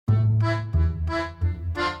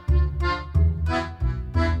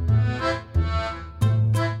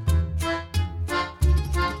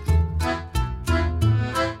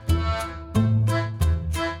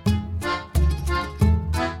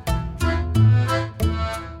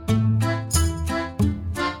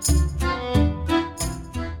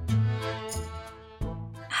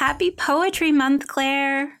Happy Poetry Month,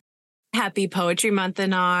 Claire. Happy Poetry Month,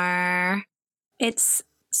 Anar. It's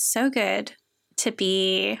so good to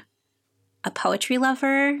be a poetry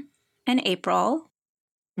lover in April.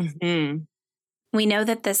 Mm-hmm. We know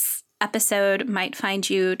that this episode might find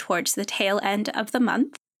you towards the tail end of the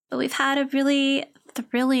month, but we've had a really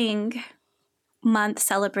thrilling month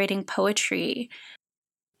celebrating poetry.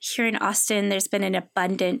 Here in Austin, there's been an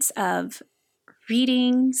abundance of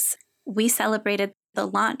readings. We celebrated the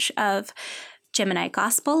launch of Gemini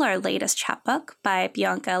Gospel, our latest chapbook by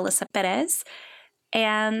Bianca Alyssa Perez,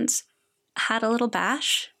 and had a little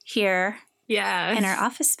bash here in our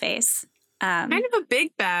office space. Kind of a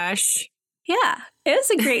big bash. Yeah, it was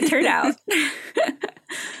a great turnout.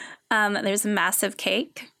 There's a massive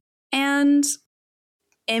cake. And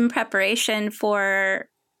in preparation for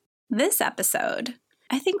this episode,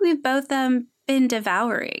 I think we've both been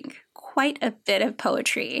devouring quite a bit of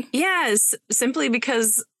poetry. Yes, simply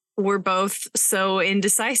because we're both so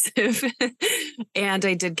indecisive. And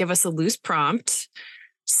I did give us a loose prompt.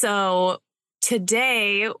 So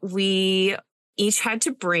today we each had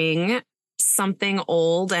to bring something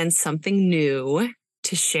old and something new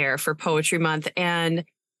to share for Poetry Month. And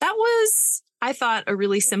that was, I thought, a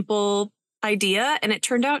really simple idea. And it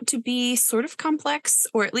turned out to be sort of complex,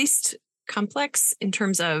 or at least complex in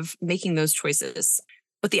terms of making those choices.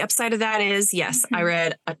 But the upside of that is, yes, I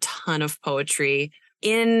read a ton of poetry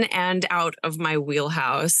in and out of my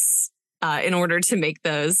wheelhouse in order to make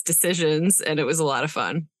those decisions. And it was a lot of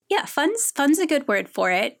fun. Yeah, fun's a good word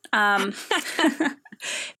for it.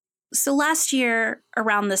 So last year,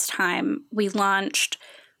 around this time, we launched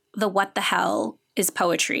the What the Hell is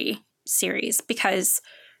Poetry series because,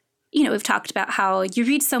 you know, we've talked about how you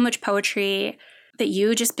read so much poetry that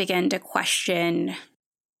you just begin to question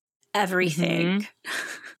everything.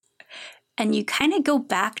 And you kind of go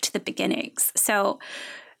back to the beginnings. So,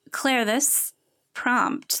 Claire, this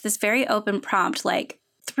prompt, this very open prompt, like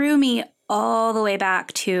threw me all the way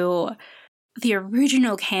back to the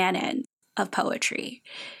original canon of poetry.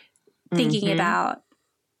 Thinking about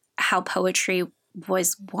how poetry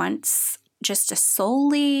was once just a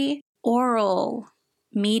solely oral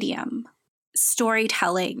medium,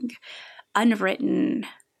 storytelling, unwritten.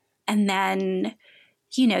 And then,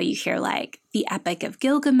 you know, you hear like the Epic of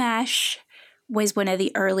Gilgamesh was one of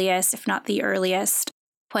the earliest, if not the earliest,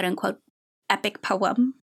 quote unquote, epic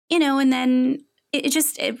poem, you know, and then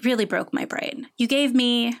it really broke my brain. You gave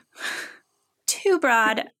me too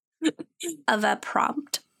broad of a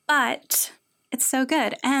prompt. But it's so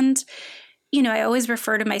good. And, you know, I always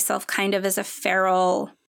refer to myself kind of as a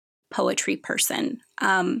feral poetry person,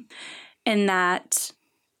 in that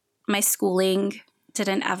my schooling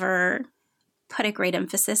didn't ever put a great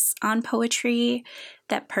emphasis on poetry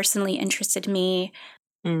that personally interested me.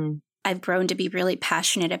 I've grown to be really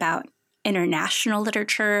passionate about international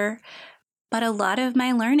literature, but a lot of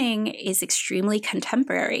my learning is extremely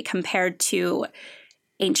contemporary compared to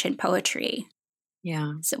ancient poetry.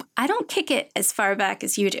 Yeah. So I don't kick it as far back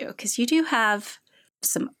as you do, because you do have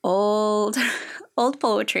some old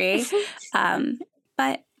poetry.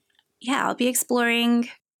 But yeah, I'll be exploring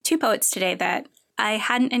two poets today that I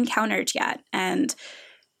hadn't encountered yet and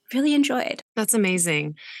really enjoyed. That's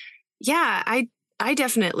amazing. Yeah, I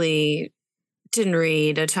definitely didn't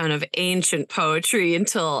read a ton of ancient poetry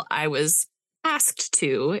until I was asked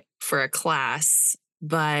to for a class,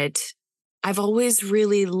 but I've always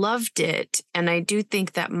really loved it. And I do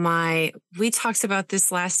think that we talked about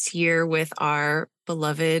this last year with our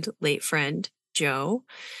beloved late friend, Joe.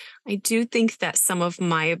 I do think that some of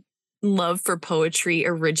my love for poetry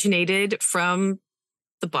originated from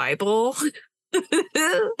the Bible.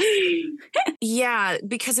 Yeah,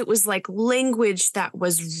 because it was like language that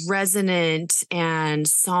was resonant and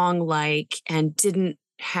song-like and didn't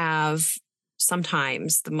have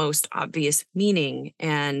sometimes the most obvious meaning.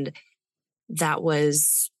 And that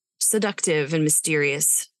was seductive and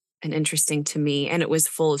mysterious and interesting to me. And it was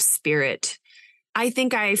full of spirit. I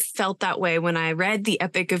think I felt that way when I read the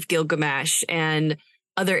Epic of Gilgamesh and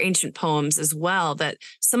other ancient poems as well, that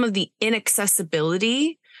some of the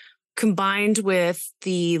inaccessibility combined with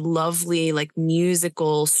the lovely, like,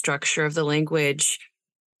 musical structure of the language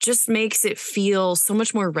just makes it feel so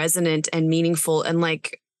much more resonant and meaningful and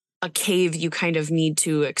like a cave you kind of need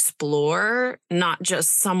to explore, not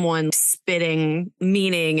just someone spitting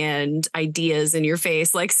meaning and ideas in your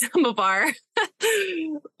face like some of our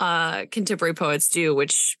contemporary poets do,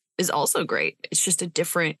 which is also great. It's just a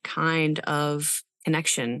different kind of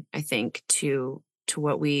connection, I think, to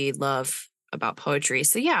what we love about poetry.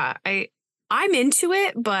 So yeah, I'm into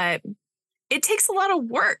it, but it takes a lot of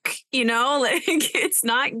work, you know, like it's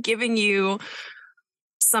not giving you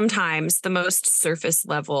sometimes the most surface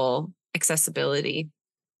level accessibility.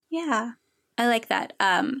 Yeah, I like that.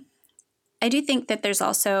 I do think that there's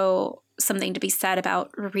also something to be said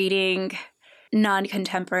about reading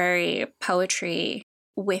non-contemporary poetry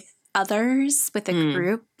with others, with a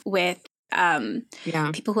group, with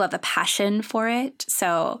people who have a passion for it.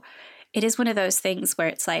 So it is one of those things where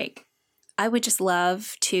it's like, I would just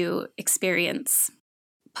love to experience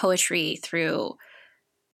poetry through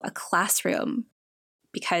a classroom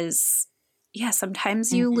because, yeah,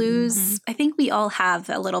 sometimes you lose. I think we all have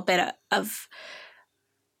a little bit of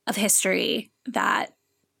history that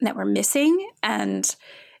we're missing, and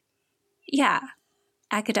yeah,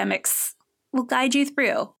 academics will guide you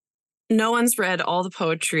through. No one's read all the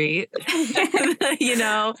poetry. You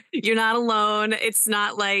know, you're not alone. It's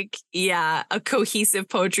not like, a cohesive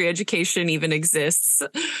poetry education even exists.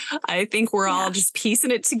 I think we're all just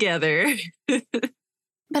piecing it together.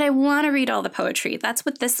 But I want to read all the poetry. That's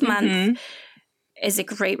what this month is a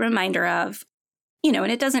great reminder of,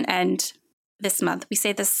 and it doesn't end this month. We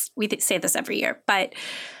say this every year, but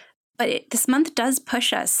this month does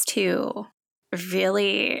push us to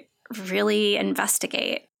really, really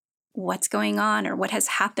investigate what's going on or what has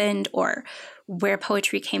happened or where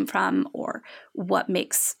poetry came from or what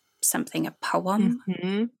makes something a poem.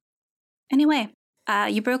 Anyway,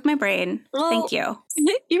 you broke my brain. Thank you.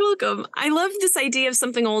 You're welcome. I love this idea of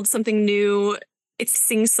something old, something new. It's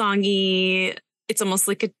sing-songy. It's almost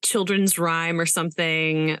like a children's rhyme or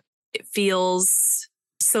something. It feels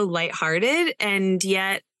so lighthearted. And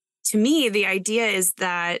yet, to me, the idea is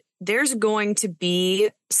that there's going to be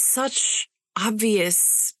such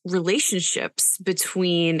obvious relationships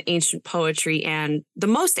between ancient poetry and the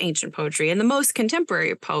most ancient poetry and the most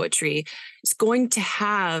contemporary poetry. Is going to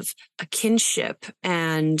have a kinship,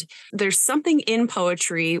 and there's something in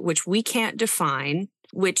poetry which we can't define,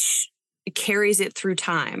 which carries it through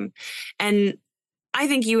time. And I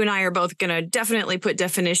think you and I are both going to definitely put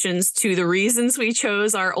definitions to the reasons we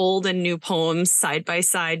chose our old and new poems side by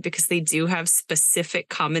side, because they do have specific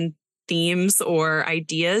common themes or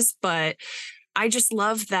ideas. But I just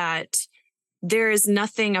love that there is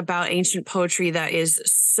nothing about ancient poetry that is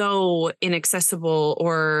so inaccessible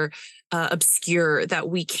or obscure that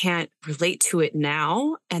we can't relate to it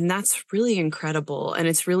now. And that's really incredible. And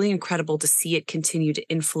it's really incredible to see it continue to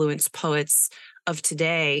influence poets of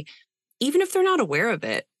today, even if they're not aware of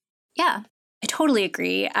it. Yeah, I totally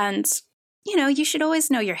agree. And, you should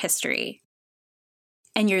always know your history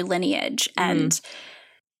and your lineage and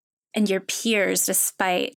your peers,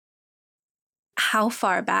 despite how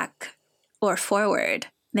far back or forward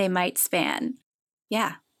they might span.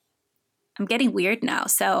 Yeah. I'm getting weird now.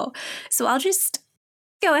 So I'll just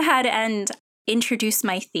go ahead and introduce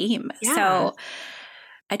my theme. Yeah. So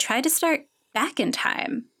I tried to start back in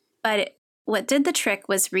time, but what did the trick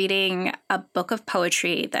was reading a book of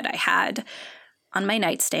poetry that I had on my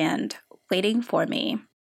nightstand waiting for me,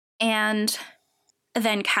 and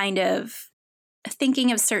then kind of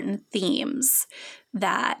thinking of certain themes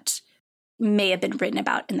that may have been written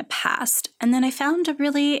about in the past. And then I found a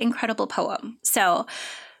really incredible poem. So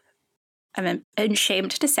I'm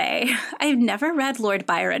ashamed to say I've never read Lord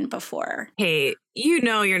Byron before. Hey,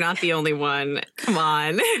 you're not the only one. Come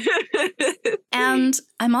on. And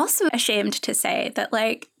I'm also ashamed to say that,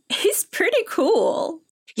 he's pretty cool.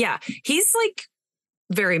 Yeah, he's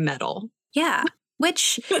very metal. Yeah,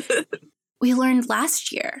 which we learned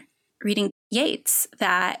last year reading Yeats,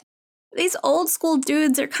 that these old school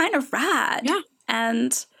dudes are kind of rad. Yeah.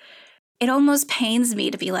 And it almost pains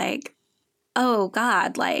me to be like, oh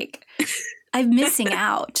God, I'm missing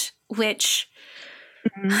out, which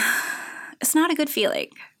it's not a good feeling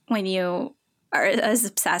when you are as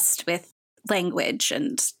obsessed with language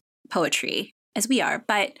and poetry as we are.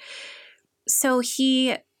 But so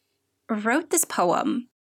he wrote this poem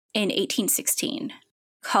in 1816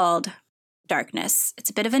 called Darkness. It's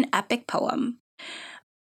a bit of an epic poem.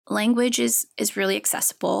 Language is really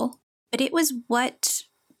accessible, but it was what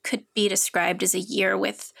could be described as a year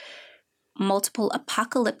with multiple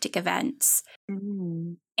apocalyptic events.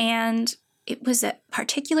 And it was a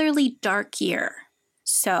particularly dark year.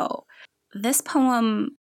 So this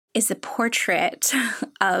poem is a portrait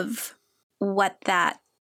of what that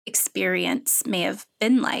experience may have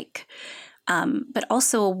been like, but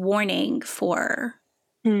also a warning for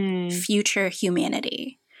future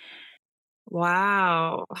humanity.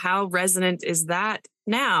 Wow. How resonant is that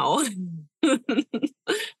now?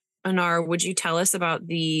 Anar, would you tell us about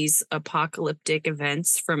these apocalyptic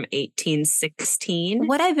events from 1816?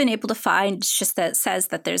 What I've been able to find is just that it says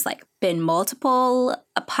that there's been multiple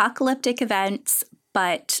apocalyptic events,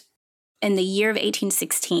 but in the year of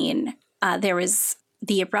 1816, there was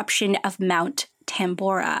the eruption of Mount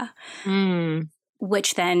Tambora, Mm.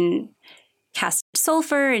 which then cast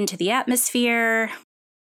sulfur into the atmosphere,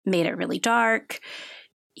 made it really dark.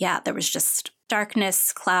 Yeah, there was just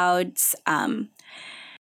darkness, clouds.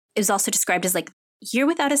 It was also described as like year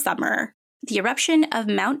without a summer. The eruption of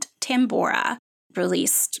Mount Tambora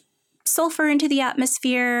released sulfur into the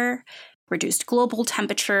atmosphere, reduced global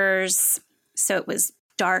temperatures. So it was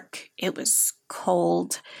dark, it was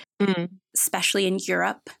cold, especially in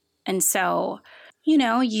Europe. And so,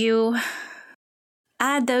 you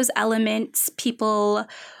add those elements, people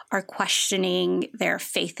are questioning their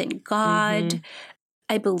faith in God. Mm-hmm.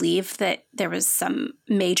 I believe that there was some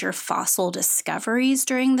major fossil discoveries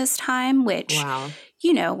during this time, which, Wow.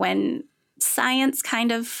 When science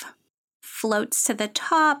kind of floats to the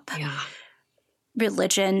top, Yeah.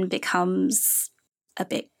 religion becomes a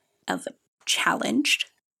bit of a challenge.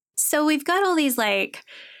 So we've got all these like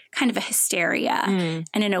kind of a hysteria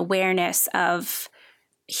and an awareness of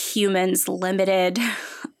humans' limited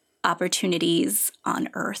opportunities on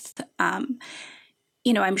Earth.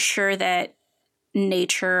 I'm sure that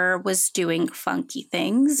nature was doing funky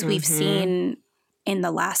things. We've seen in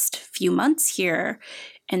the last few months here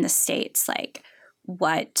in the States, like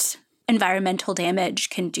what environmental damage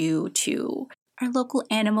can do to our local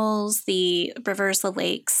animals, the rivers, the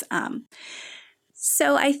lakes.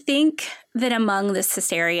 So I think that among this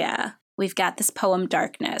hysteria, we've got this poem,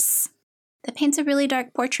 Darkness, that paints a really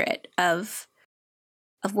dark portrait of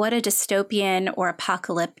what a dystopian or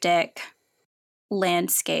apocalyptic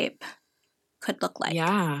landscape could look like.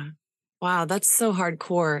 Yeah. Wow, that's so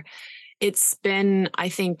hardcore. I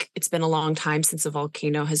think it's been a long time since a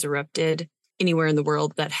volcano has erupted anywhere in the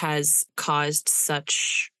world that has caused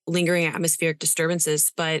such lingering atmospheric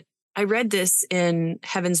disturbances. But I read this in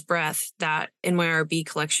Heaven's Breath, that NYRB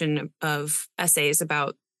collection of essays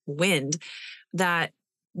about wind, that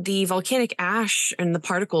the volcanic ash and the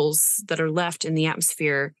particles that are left in the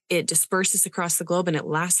atmosphere, it disperses across the globe and it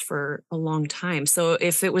lasts for a long time. So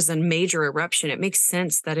if it was a major eruption, it makes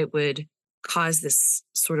sense that it would cause this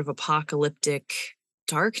sort of apocalyptic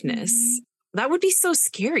darkness. That would be so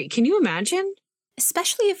scary. Can you imagine?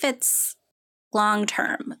 Especially if it's long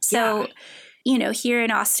term. So, here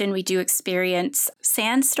in Austin, we do experience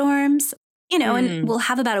sandstorms, and we'll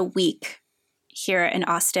have about a week here in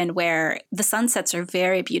Austin where the sunsets are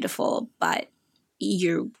very beautiful, but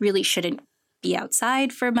you really shouldn't be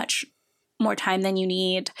outside for much more time than you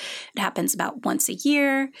need. It happens about once a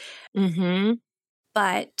year.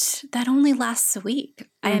 But that only lasts a week.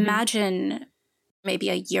 I imagine maybe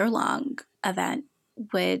a year-long event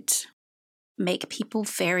would make people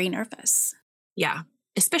very nervous. Yeah.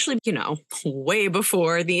 Especially, way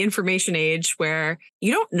before the information age where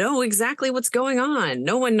you don't know exactly what's going on.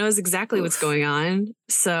 No one knows exactly what's going on.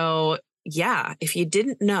 So yeah, if you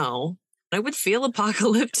didn't know, I would feel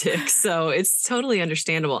apocalyptic. So it's totally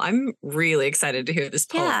understandable. I'm really excited to hear this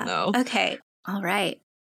poem though. Okay. All right.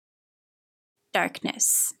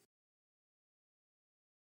 Darkness.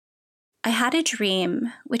 I had a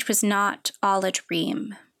dream which was not all a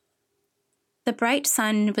dream. The bright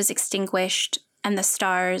sun was extinguished, and the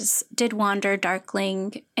stars did wander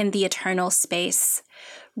darkling in the eternal space,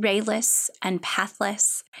 rayless and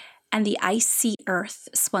pathless, and the icy earth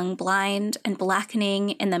swung blind and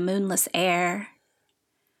blackening in the moonless air.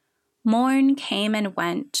 Morn came and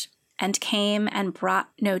went, and came and brought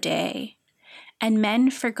no day, and men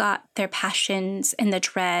forgot their passions in the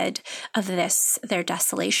dread of this their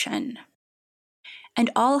desolation. And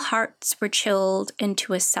all hearts were chilled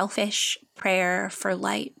into a selfish prayer for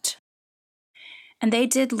light. And they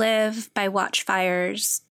did live by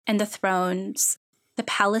watchfires and the thrones, the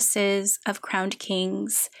palaces of crowned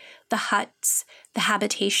kings, the huts, the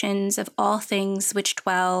habitations of all things which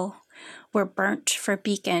dwell, were burnt for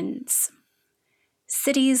beacons.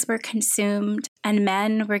 Cities were consumed, and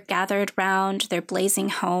men were gathered round their blazing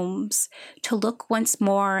homes to look once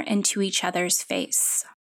more into each other's face.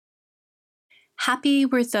 Happy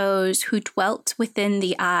were those who dwelt within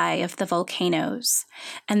the eye of the volcanoes,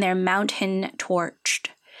 and their mountain torched.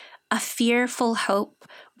 A fearful hope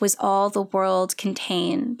was all the world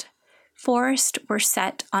contained. Forests were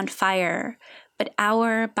set on fire, but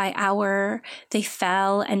hour by hour they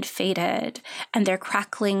fell and faded, and their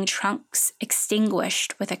crackling trunks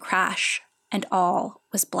extinguished with a crash, and all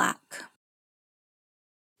was black.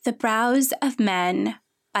 The brows of men,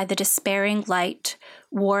 by the despairing light,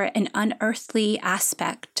 wore an unearthly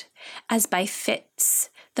aspect, as by fits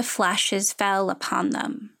the flashes fell upon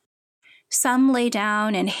them. Some lay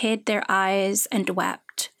down and hid their eyes and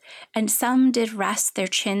wept, And some did rest their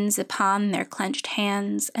chins upon their clenched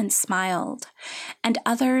hands and smiled, and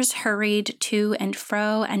others hurried to and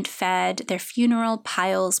fro and fed their funeral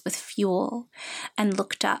piles with fuel, and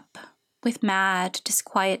looked up with mad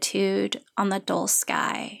disquietude on the dull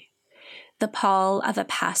sky, the pall of a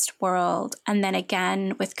past world, and then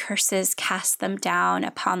again with curses cast them down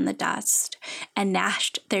upon the dust, and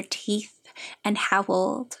gnashed their teeth and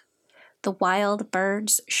howled. The wild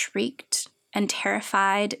birds shrieked, and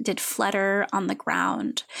terrified did flutter on the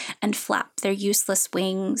ground, and flap their useless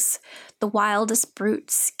wings. The wildest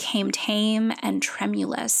brutes came tame and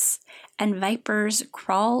tremulous, and vipers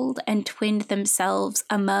crawled and twinned themselves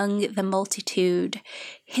among the multitude,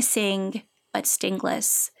 hissing but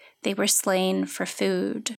stingless. They were slain for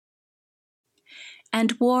food.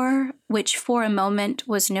 And war, which for a moment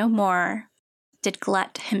was no more, did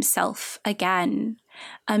glut himself again.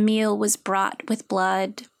 A meal was brought with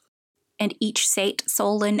blood, and each sate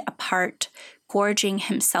sullen apart, gorging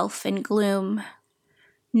himself in gloom.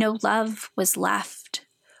 No love was left.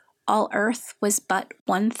 All earth was but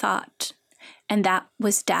one thought, and that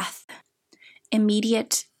was death,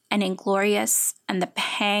 immediate and inglorious, and the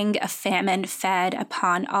pang of famine fed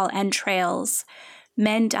upon all entrails.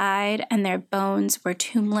 Men died, and their bones were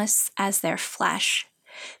tombless as their flesh.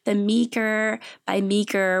 The meager by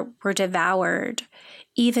meager were devoured.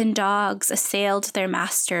 Even dogs assailed their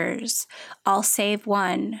masters, all save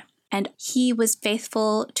one, and he was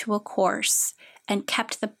faithful to a course, and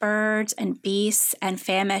kept the birds and beasts and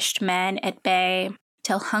famished men at bay,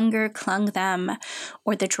 till hunger clung them,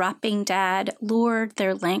 or the dropping dead lured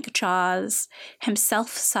their lank jaws.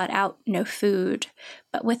 Himself sought out no food,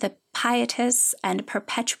 but with a piteous and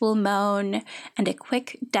perpetual moan, and a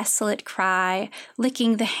quick, desolate cry,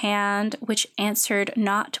 licking the hand which answered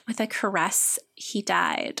not with a caress, he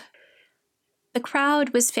died. The crowd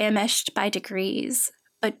was famished by degrees,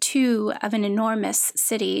 but two of an enormous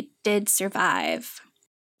city did survive,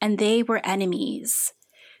 and they were enemies.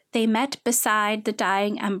 They met beside the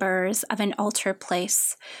dying embers of an altar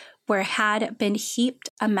place, where had been heaped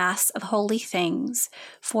a mass of holy things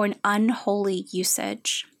for an unholy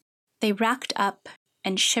usage. They racked up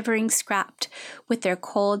and shivering scrapped with their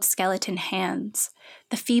cold skeleton hands.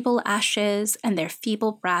 The feeble ashes and their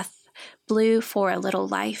feeble breath blew for a little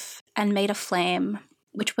life and made a flame,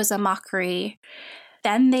 which was a mockery.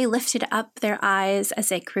 Then they lifted up their eyes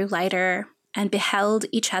as it grew lighter, and beheld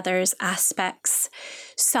each other's aspects,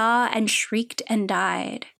 saw and shrieked and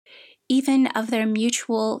died. Even of their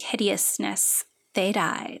mutual hideousness they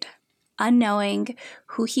died, unknowing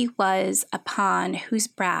who he was upon whose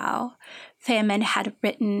brow famine had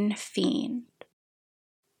written fiend.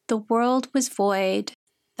 The world was void,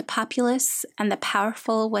 the populous and the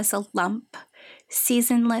powerful was a lump,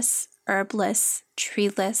 seasonless, herbless,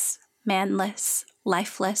 treeless, manless,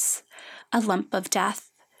 lifeless, a lump of death,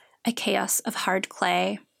 a chaos of hard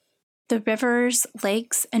clay. The rivers,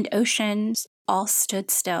 lakes, and oceans all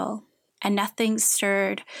stood still, and nothing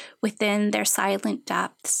stirred within their silent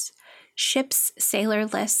depths. Ships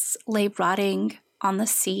sailorless lay rotting on the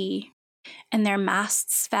sea, and their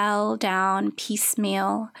masts fell down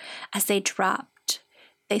piecemeal as they dropped.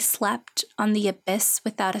 They slept on the abyss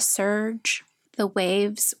without a surge. The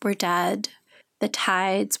waves were dead. The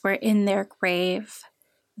tides were in their grave.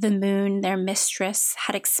 The moon, their mistress,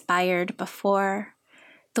 had expired before.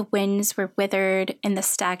 The winds were withered in the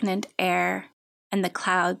stagnant air, and the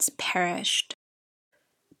clouds perished.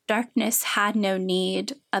 Darkness had no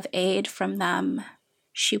need of aid from them.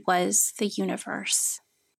 She was the universe.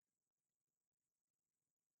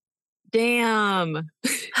 Damn.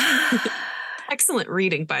 Excellent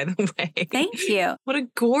reading, by the way. Thank you. What a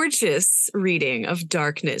gorgeous reading of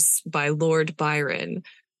Darkness by Lord Byron.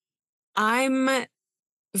 I'm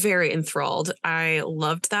very enthralled. I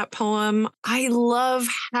loved that poem. I love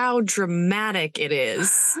how dramatic it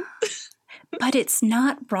is. But it's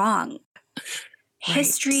not wrong. Right.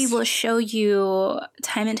 History will show you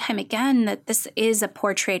time and time again that this is a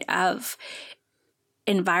portrait of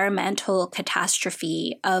environmental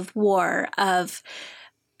catastrophe, of war, of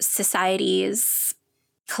societies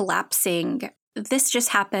collapsing. This just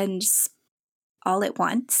happens all at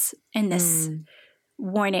once in this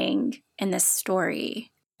warning, in this story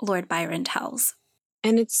Lord Byron tells.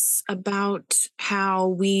 And it's about how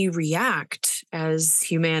we react as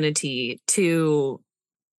humanity to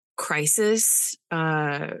crisis,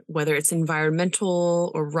 whether it's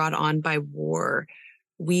environmental or wrought on by war.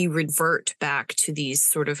 We revert back to these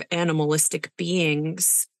sort of animalistic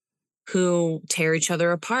beings who tear each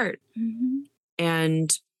other apart. Mm-hmm.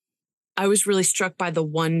 And I was really struck by the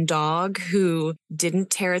one dog who didn't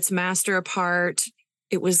tear its master apart.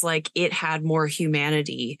 It was like it had more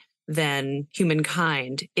humanity than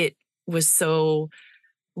humankind. It was so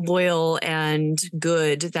loyal and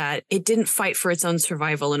good that it didn't fight for its own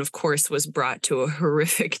survival, and of course was brought to a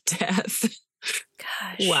horrific death.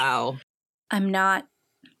 Gosh. Wow. I'm not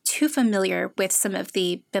too familiar with some of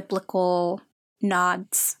the biblical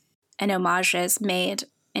nods and homages made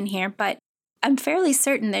in here, but I'm fairly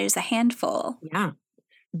certain there's a handful. Yeah.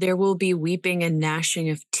 There will be weeping and gnashing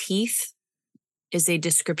of teeth is a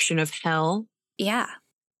description of hell. Yeah.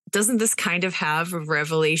 Doesn't this kind of have a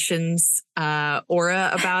Revelations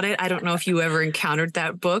aura about it? I don't know if you ever encountered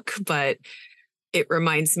that book, but it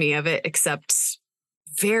reminds me of it, except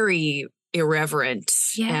very irreverent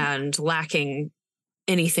and lacking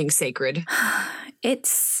anything sacred.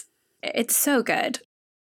 It's so good.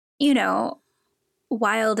 You know,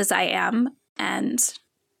 wild as I am and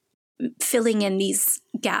filling in these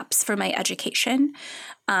gaps for my education,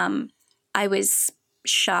 I was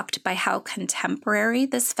shocked by how contemporary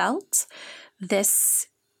this felt. This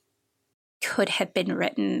could have been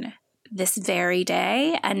written this very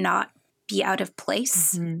day and not be out of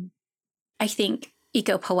place. Mm-hmm. I think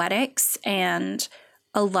eco-poetics and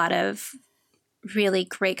a lot of really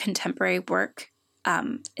great contemporary work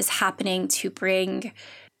is happening to bring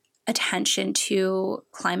attention to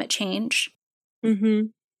climate change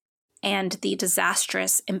and the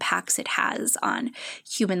disastrous impacts it has on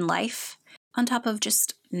human life, on top of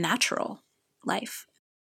just natural life.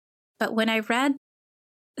 But when I read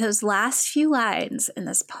those last few lines in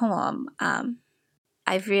this poem,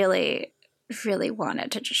 I really, really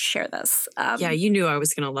wanted to just share this. Yeah, you knew I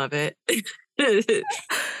was going to love it.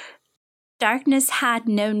 Darkness had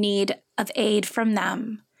no need of aid from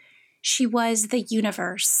them. She was the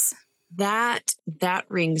universe. That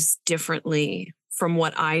rings differently from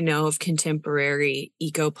what I know of contemporary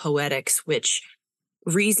eco-poetics, which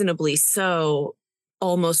reasonably so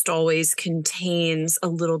almost always contains a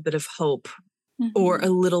little bit of hope or a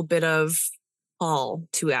little bit of call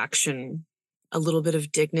to action, a little bit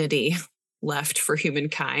of dignity left for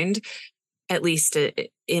humankind, at least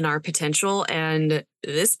in our potential. And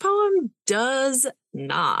this poem does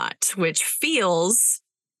not, which feels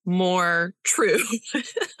more true,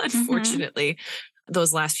 unfortunately.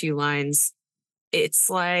 Those last few lines, it's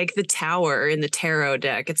like the tower in the tarot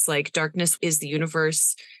deck. It's like darkness is the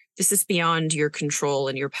universe. This is beyond your control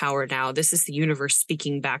and your power now. This is the universe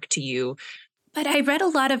speaking back to you. But I read a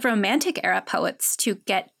lot of Romantic era poets to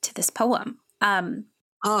get to this poem.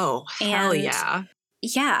 Oh, hell yeah.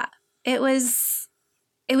 Yeah, it was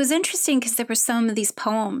interesting because there were some of these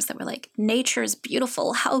poems that were like, nature is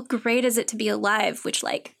beautiful. How great is it to be alive? Which,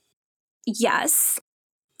 like, yes,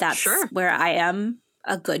 that's where I am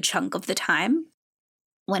a good chunk of the time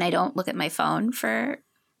when I don't look at my phone for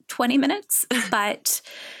 20 minutes. But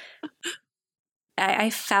I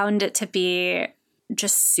found it to be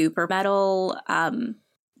just super metal,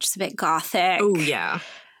 just a bit gothic. Oh, yeah.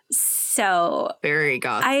 So very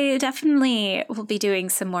gothic. I definitely will be doing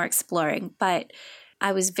some more exploring, but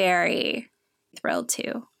I was very thrilled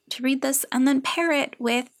to read this and then pair it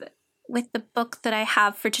with the book that I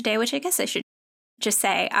have for today, which I guess I should just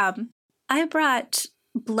say. I brought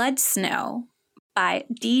Blood Snow by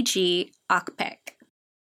D.G. Okpik.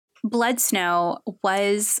 Blood Snow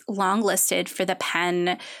was longlisted for the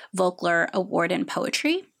PEN Vogler Award in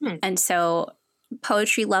Poetry. And so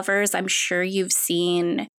poetry lovers, I'm sure you've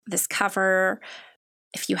seen this cover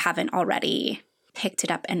if you haven't already picked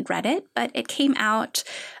it up and read it, but it came out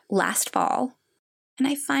last fall. And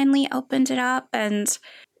I finally opened it up and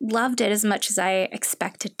loved it as much as I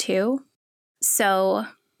expected to. So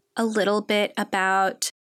a little bit about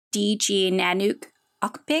D.G. Nanook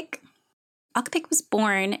Okpik. Okpik was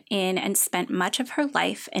born in and spent much of her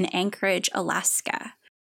life in Anchorage, Alaska.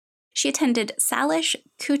 She attended Salish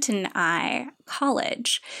Kootenai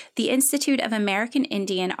College, the Institute of American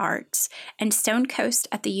Indian Arts, and Stone Coast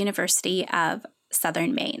at the University of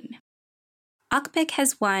Southern Maine. Okpik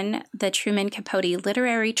has won the Truman Capote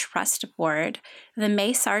Literary Trust Award, the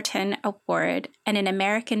May Sarton Award, and an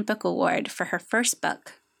American Book Award for her first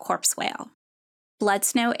book, Corpse Whale. Blood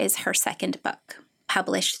Snow is her second book,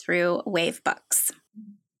 published through Wave Books.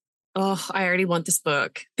 Oh, I already want this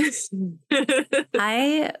book.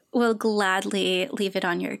 I will gladly leave it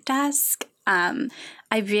on your desk. I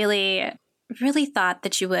really, really thought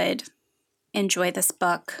that you would enjoy this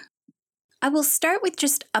book. I will start with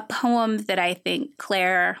just a poem that I think,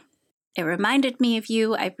 Claire, it reminded me of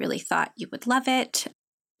you. I really thought you would love it.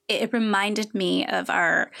 It reminded me of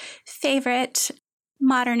our favorite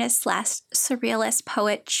modernist / surrealist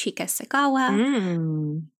poet, Chika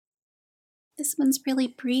Sagawa. This one's really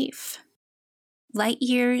brief. Light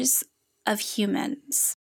years of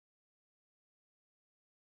humans.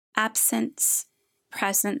 Absence,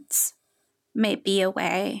 presence may be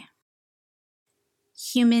away.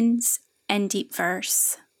 Humans and deep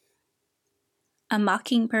verse. A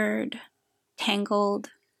mockingbird tangled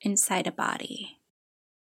inside a body.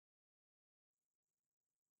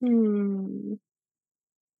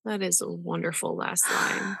 That is a wonderful last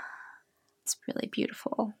line. It's really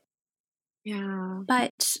beautiful. Yeah.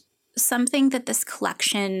 But something that this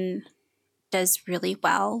collection does really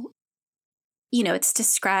well, it's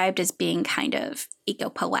described as being kind of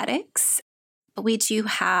eco-poetics, but we do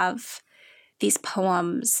have these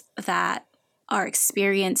poems that are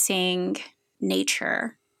experiencing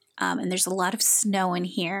nature, and there's a lot of snow in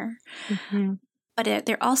here. Mm-hmm. But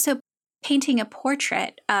they're also painting a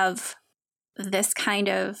portrait of this kind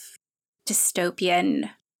of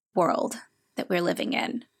dystopian world that we're living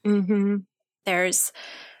in. Mm-hmm. There's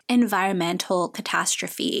environmental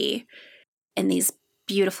catastrophe in these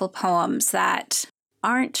beautiful poems that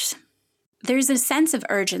aren't, there's a sense of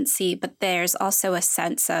urgency, but there's also a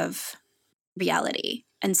sense of reality.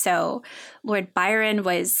 And so Lord Byron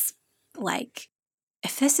was like,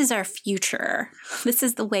 if this is our future, this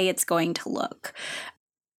is the way it's going to look.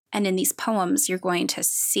 And in these poems, you're going to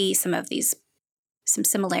see some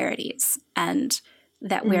similarities, and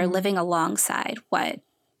that we're living alongside what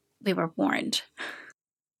we were warned.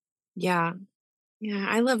 Yeah. Yeah.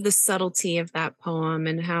 I love the subtlety of that poem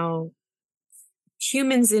and how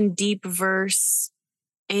humans in deep verse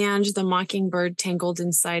and the mockingbird tangled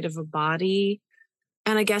inside of a body.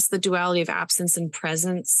 And I guess the duality of absence and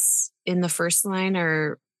presence in the first line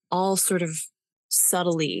are all sort of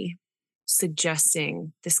subtly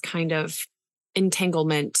suggesting this kind of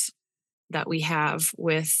entanglement that we have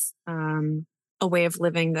with a way of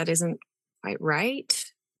living that isn't quite right.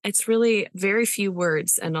 It's really very few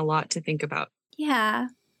words and a lot to think about. Yeah.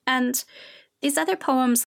 And these other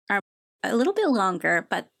poems are a little bit longer,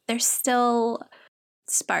 but they're still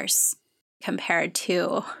sparse compared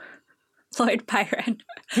to Lord Byron.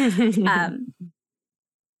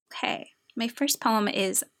 Okay. My first poem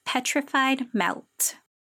is Petrified Melt.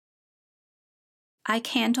 I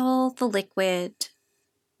candle the liquid,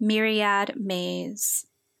 myriad maze,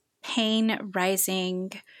 pain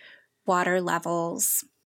rising, water levels.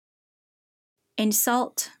 In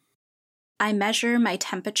salt, I measure my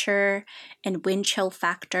temperature and wind chill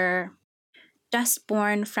factor. Dust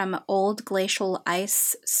born from old glacial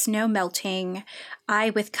ice, snow melting,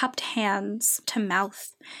 I with cupped hands to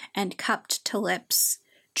mouth and cupped to lips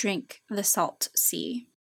drink the salt sea.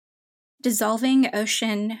 Dissolving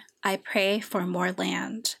ocean, I pray for more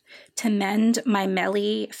land, to mend my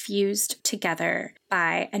melee fused together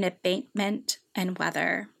by an abatement and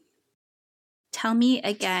weather. Tell me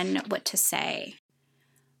again what to say.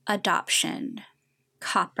 Adoption,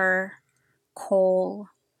 copper, coal,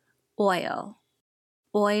 oil,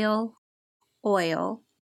 oil, oil,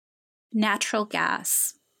 natural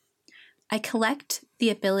gas. I collect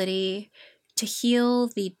the ability to heal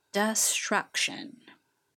the destruction.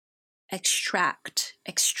 Extract,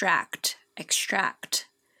 extract, extract.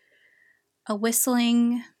 A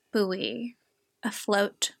whistling buoy,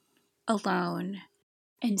 afloat, alone,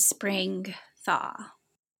 in spring thaw.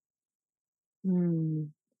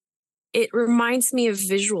 It reminds me of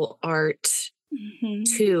visual art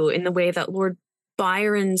too, in the way that Lord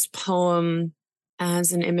Byron's poem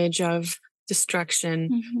as an image of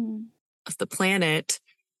destruction of the planet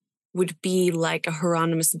would be like a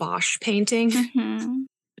Hieronymus Bosch painting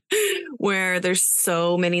where there's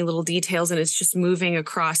so many little details and it's just moving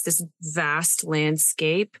across this vast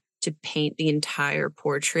landscape to paint the entire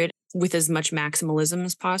portrait with as much maximalism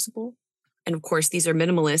as possible. And of course, these are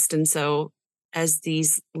minimalist. And so as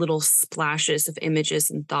these little splashes of images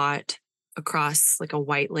and thought across like a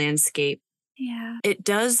white landscape, it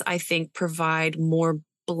does, I think, provide more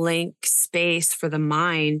blank space for the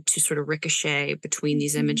mind to sort of ricochet between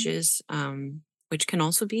these images, which can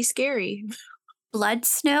also be scary. Blood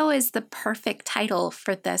Snow is the perfect title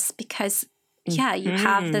for this because, you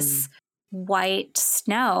have this white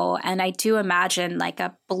snow, and I do imagine like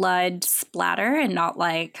a blood splatter and not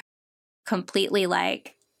like completely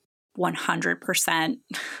like 100%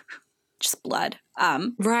 just blood.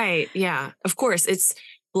 Right. Yeah. Of course, it's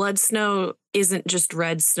blood snow isn't just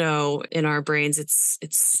red snow in our brains. It's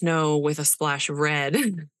snow with a splash of red.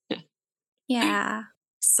 Yeah.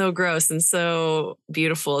 So gross and so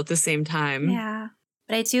beautiful at the same time. Yeah.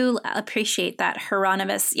 But I do appreciate that the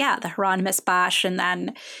Hieronymus Bosch. And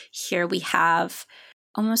then here we have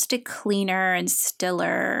almost a cleaner and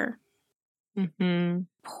stiller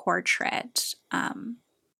portrait.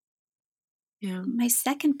 My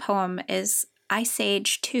second poem is Ice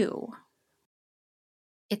Age 2.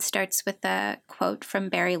 It starts with a quote from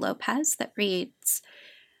Barry Lopez that reads,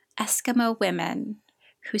 "Eskimo women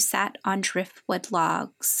who sat on driftwood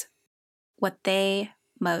logs, what they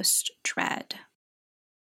most dread."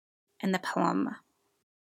 In the poem,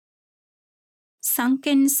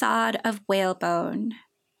 "Sunken sod of whalebone,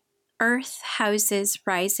 earth houses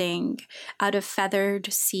rising out of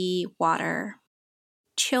feathered sea water,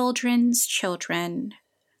 children's children,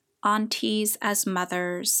 aunties as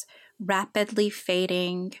mothers, rapidly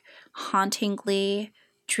fading, hauntingly,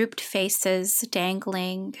 drooped faces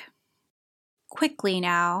dangling. Quickly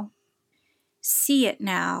now, see it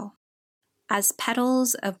now, as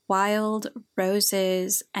petals of wild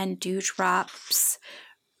roses and dewdrops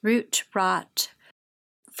root rot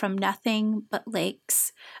from nothing but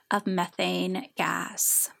lakes of methane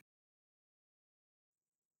gas."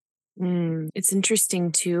 It's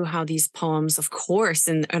interesting too how these poems, of course,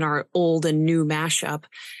 in our old and new mashup,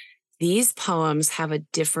 these poems have a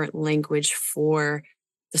different language for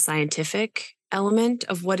the scientific element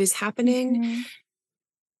of what is happening. Mm-hmm.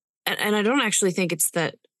 And I don't actually think it's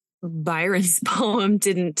that Byron's poem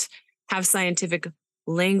didn't have scientific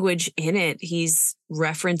language in it. He's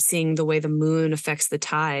referencing the way the moon affects the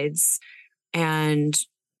tides and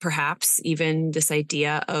perhaps even this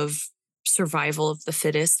idea of survival of the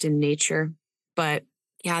fittest in nature. But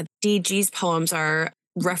yeah, DG's poems are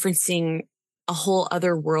referencing a whole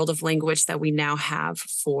other world of language that we now have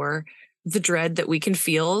for the dread that we can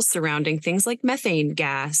feel surrounding things like methane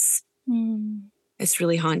gas. It's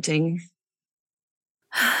really haunting.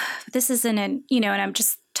 This isn't and I'm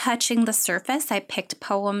just touching the surface. I picked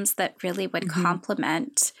poems that really would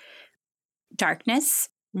complement darkness.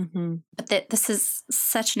 But this is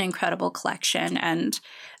such an incredible collection, and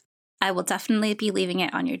I will definitely be leaving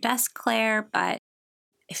it on your desk, Claire. But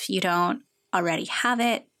if you don't already have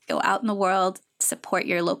it, go out in the world, support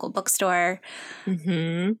your local bookstore.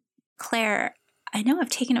 Claire, I know I've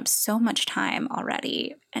taken up so much time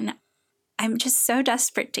already, and I'm just so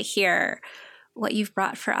desperate to hear what you've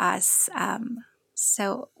brought for us.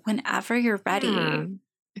 So whenever you're ready. Yeah,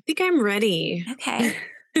 I think I'm ready. Okay.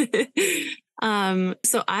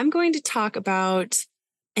 So I'm going to talk about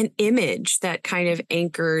an image that kind of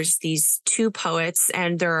anchors these two poets,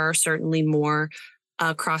 and there are certainly more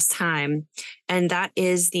across time. And that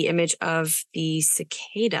is the image of the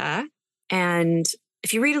cicada. And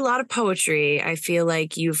if you read a lot of poetry, I feel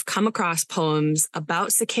like you've come across poems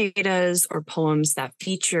about cicadas or poems that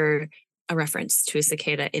feature a reference to a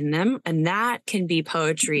cicada in them. And that can be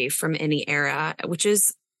poetry from any era, which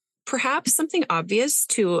is perhaps something obvious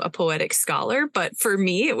to a poetic scholar. But for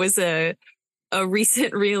me, it was a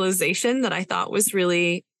recent realization that I thought was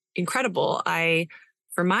really incredible.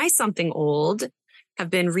 For my something old, have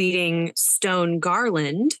been reading Stone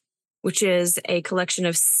Garland, which is a collection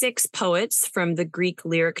of 6 poets from the Greek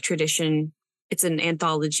lyric tradition. It's an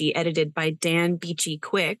anthology edited by Dan Beachy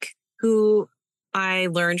Quick, who I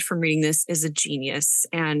learned from reading this is a genius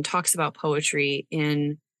and talks about poetry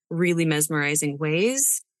in really mesmerizing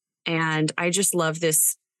ways. And I just love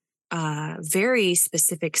this very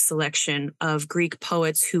specific selection of Greek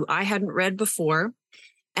poets who I hadn't read before.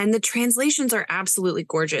 And the translations are absolutely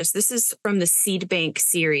gorgeous. This is from the Seed Bank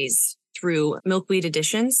series through Milkweed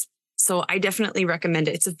Editions. So I definitely recommend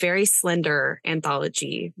it. It's a very slender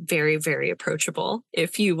anthology, very, very approachable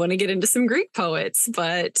if you want to get into some Greek poets.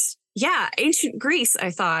 But yeah, ancient Greece,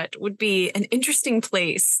 I thought, would be an interesting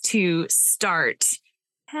place to start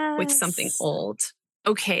with something old.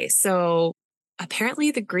 Okay, so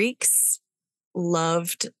apparently the Greeks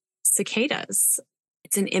loved cicadas.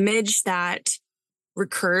 It's an image that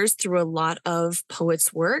recurs through a lot of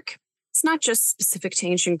poets' work. It's not just specific to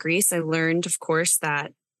ancient Greece. I learned, of course,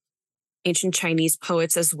 that ancient Chinese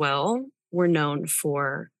poets as well were known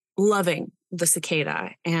for loving the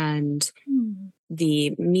cicada and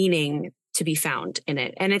the meaning to be found in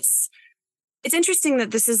it. And it's interesting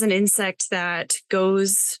that this is an insect that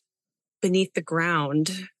goes beneath the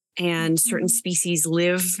ground, and certain species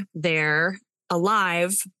live there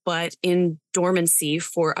alive, but in dormancy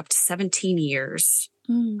for up to 17 years.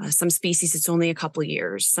 Some species, it's only a couple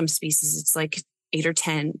years. Some species, it's like 8 or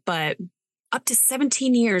 10, but up to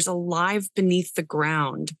 17 years alive beneath the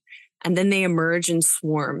ground. And then they emerge in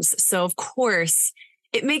swarms. So, of course,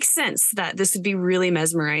 it makes sense that this would be really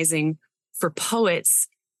mesmerizing for poets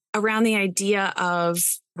around the idea of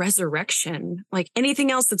resurrection. Like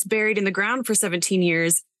anything else that's buried in the ground for 17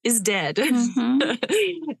 years is dead.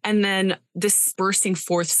 And then this bursting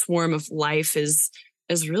forth swarm of life is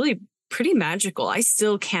really pretty magical. I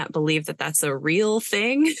still can't believe that that's a real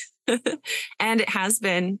thing. And it has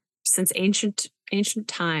been since ancient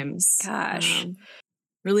times. Gosh.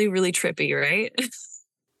 Really, really trippy, right?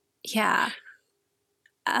 Yeah.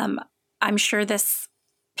 I'm sure this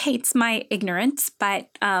paints my ignorance, but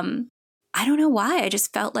I don't know why. I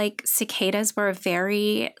just felt like cicadas were a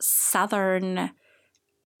very southern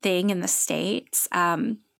thing in the States.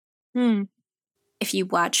 Hmm. If you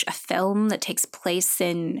watch a film that takes place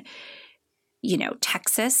in,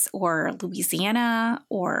 Texas or Louisiana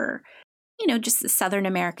or, just the Southern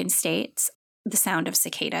American states, the sound of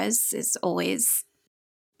cicadas is always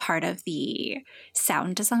part of the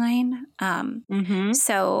sound design. Mm-hmm.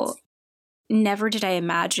 So never did I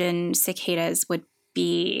imagine cicadas would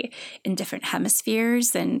be in different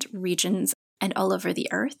hemispheres and regions and all over the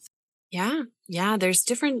earth. Yeah. Yeah. There's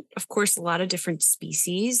different, of course, a lot of different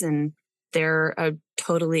species, and they're a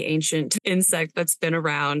totally ancient insect that's been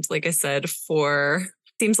around, like I said, for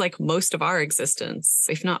seems like most of our existence,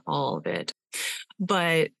 if not all of it.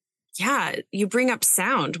 But yeah, you bring up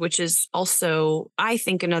sound, which is also, I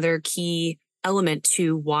think, another key element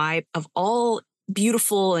to why, of all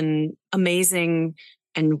beautiful and amazing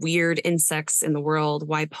and weird insects in the world,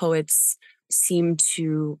 why poets seem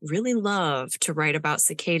to really love to write about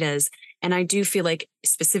cicadas. And I do feel like,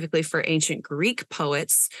 specifically for ancient Greek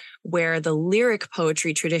poets, where the lyric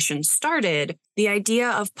poetry tradition started, the idea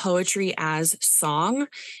of poetry as song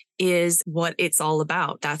is what it's all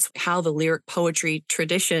about. That's how the lyric poetry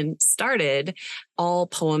tradition started. All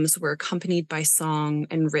poems were accompanied by song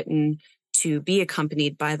and written to be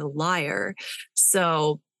accompanied by the lyre.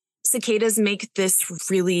 So cicadas make this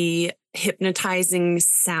really hypnotizing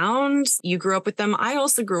sound. You grew up with them. I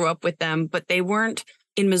also grew up with them, but they weren't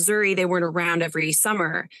in Missouri. They weren't around every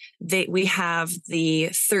summer. We have the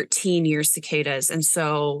 13-year cicadas. And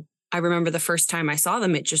so I remember the first time I saw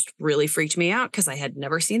them, it just really freaked me out because I had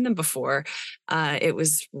never seen them before. It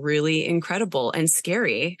was really incredible and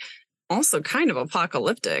scary, also kind of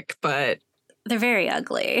apocalyptic, but They're very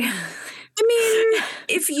ugly. I mean,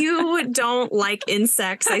 if you don't like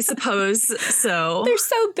insects, I suppose so. They're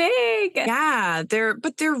so big. Yeah, they're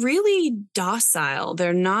really docile.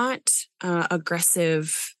 They're not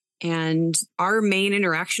aggressive. And our main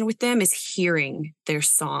interaction with them is hearing their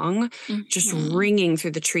song just Mhm. ringing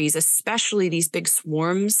through the trees, especially these big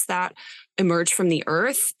swarms that emerge from the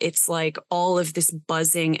earth. It's like all of this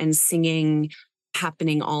buzzing and singing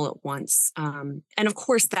happening all at once. And of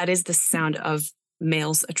course, that is the sound of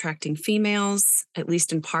males attracting females, at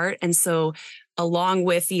least in part. And so, along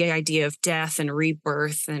with the idea of death and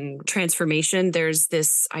rebirth and transformation, there's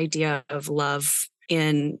this idea of love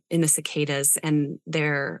in the cicadas, and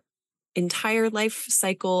their entire life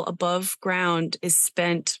cycle above ground is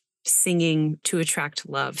spent singing to attract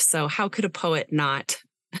love. So how could a poet not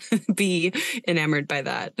be enamored by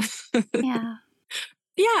that? Yeah.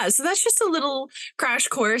 Yeah, so that's just a little crash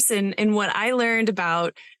course in what I learned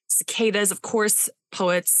about cicadas. Of course,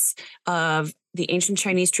 poets of the ancient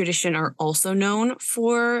Chinese tradition are also known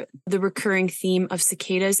for the recurring theme of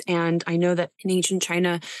cicadas. And I know that in ancient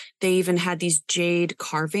China, they even had these jade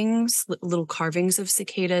carvings, little carvings of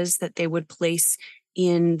cicadas that they would place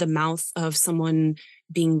in the mouth of someone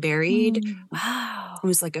being buried. Wow. It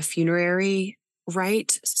was like a funerary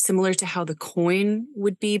rite, similar to how the coin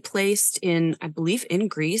would be placed in, I believe, in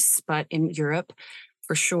Greece, but in Europe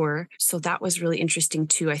for sure. So that was really interesting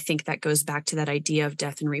too. I think that goes back to that idea of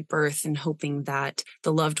death and rebirth, and hoping that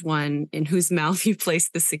the loved one in whose mouth you place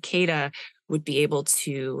the cicada would be able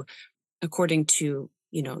to, according to,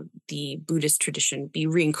 the Buddhist tradition, be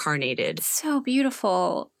reincarnated. So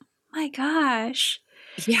beautiful. My gosh.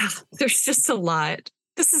 Yeah, there's just a lot.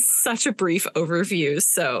 This is such a brief overview.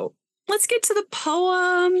 So let's get to the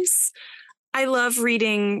poems. I love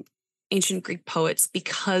reading ancient Greek poets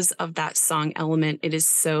because of that song element. It is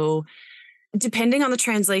so, depending on the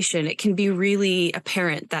translation, it can be really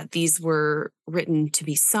apparent that these were written to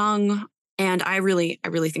be sung. And I really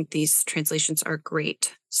think these translations are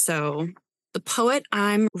great. So the poet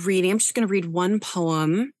I'm reading, I'm just going to read one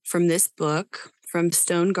poem from this book from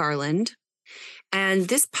Stone Garland. And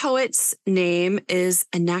this poet's name is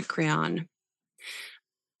Anacreon.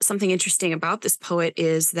 Something interesting about this poet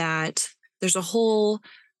is that there's a whole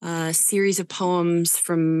series of poems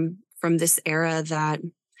from this era that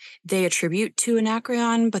they attribute to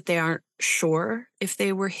Anacreon, but they aren't sure if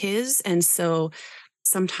they were his. And so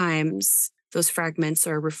sometimes those fragments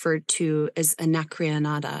are referred to as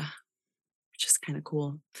Anacreonata, which is kind of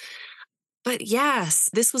cool. But yes,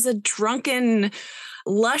 this was a drunken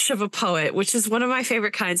lush of a poet, which is one of my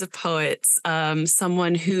favorite kinds of poets.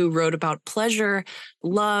 Someone who wrote about pleasure,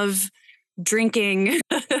 love, drinking,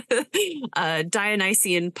 a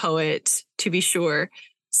Dionysian poet, to be sure.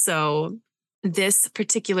 So this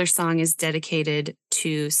particular song is dedicated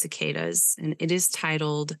to cicadas, and it is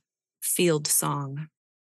titled Field Song.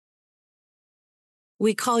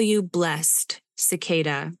 We call you blessed,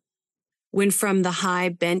 cicada, when from the high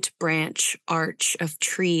bent branch arch of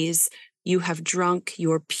trees you have drunk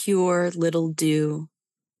your pure little dew.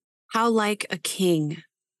 How like a king,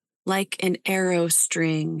 like an arrow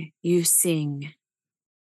string, you sing.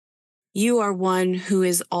 You are one who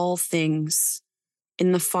is all things.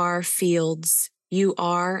 In the far fields, you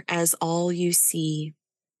are as all you see,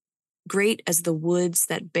 great as the woods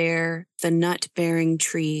that bear the nut-bearing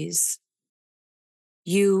trees.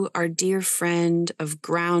 You are dear friend of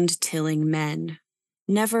ground-tilling men,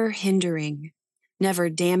 never hindering, never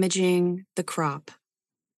damaging the crop.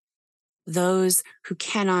 Those who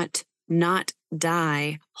cannot not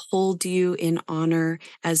die hold you in honor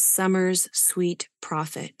as summer's sweet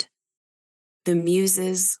prophet. The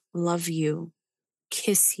muses love you,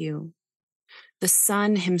 kiss you. The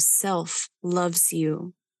sun himself loves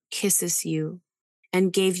you, kisses you,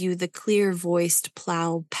 and gave you the clear-voiced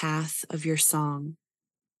plow path of your song.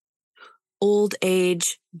 Old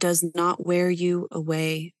age does not wear you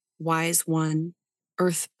away, wise one,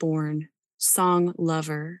 earth-born, song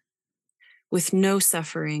lover. With no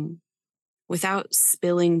suffering, without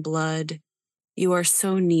spilling blood, you are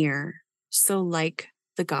so near, so like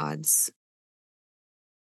the gods.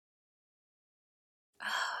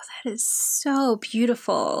 Oh, that is so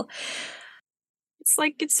beautiful. It's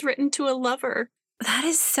like it's written to a lover. That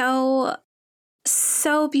is so,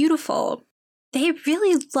 so beautiful. They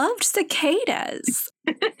really loved cicadas.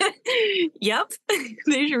 Yep,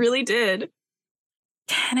 they really did.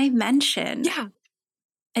 Can I mention Yeah.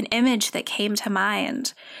 an image that came to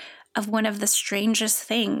mind of one of the strangest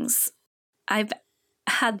things I've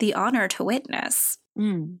had the honor to witness?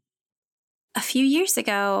 A few years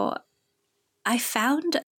ago, I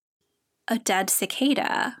found a dead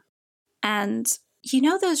cicada. And you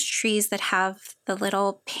know those trees that have the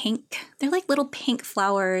little pink, they're like little pink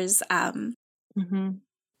flowers.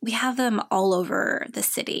 We have them all over the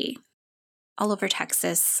city, all over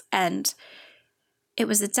Texas. And it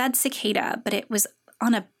was a dead cicada, but it was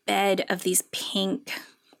on a bed of these pink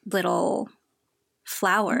little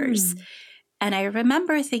flowers. And I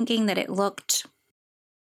remember thinking that it looked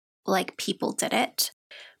like people did it.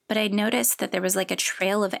 But I noticed that there was like a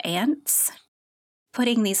trail of ants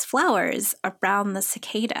putting these flowers around the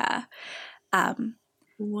cicada.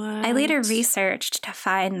 What? I later researched to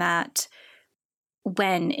find that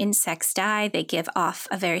when insects die, they give off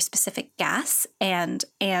a very specific gas, and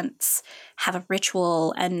ants have a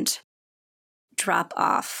ritual and drop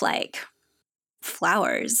off like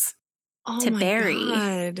flowers to bury,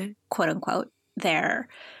 quote unquote, their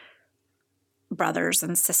brothers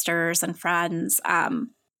and sisters and friends.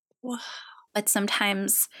 But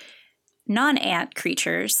sometimes non-ant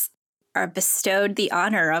creatures are bestowed the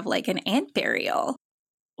honor of like an ant burial.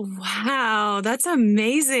 Wow, that's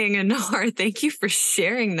amazing, Anar. Thank you for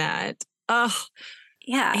sharing that. Oh,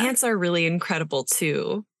 yeah. Ants are really incredible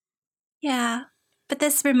too. Yeah. But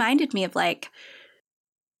this reminded me of like,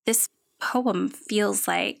 this poem feels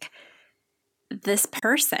like this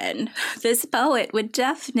person, this poet would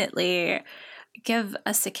definitely give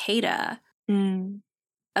a cicada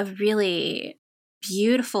a really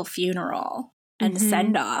beautiful funeral and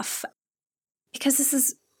send off, because this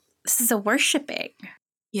is a worshiping.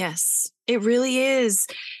 Yes, it really is.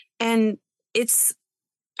 And it's,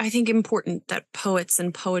 I think, important that poets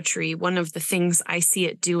and poetry, one of the things I see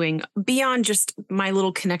it doing beyond just my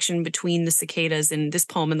little connection between the cicadas in this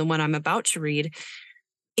poem and the one I'm about to read,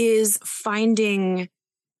 is finding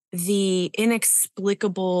the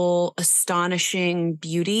inexplicable, astonishing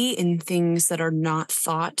beauty in things that are not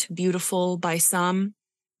thought beautiful by some.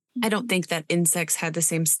 I don't think that insects had the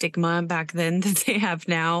same stigma back then that they have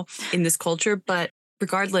now in this culture, but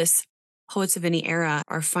regardless, poets of any era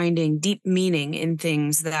are finding deep meaning in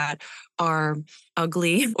things that are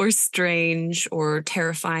ugly or strange or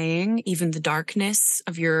terrifying. Even the darkness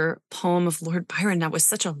of your poem of Lord Byron, that was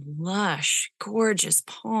such a lush, gorgeous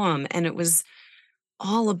poem. And it was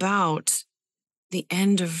all about the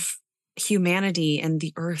end of humanity and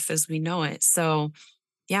the earth as we know it. So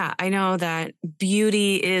yeah, I know that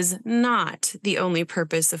beauty is not the only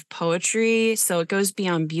purpose of poetry. So it goes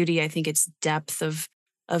beyond beauty. I think it's depth of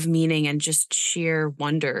meaning and just sheer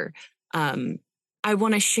wonder. I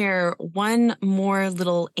want to share one more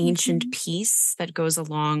little ancient piece that goes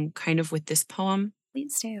along kind of with this poem.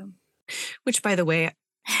 Please do. Which, by the way,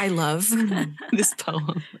 I love this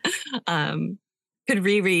poem. Could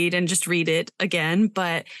reread and just read it again,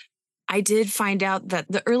 but I did find out that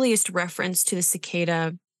the earliest reference to the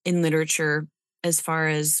cicada in literature, as far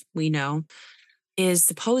as we know, is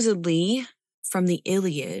supposedly from the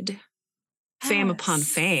Iliad, fame upon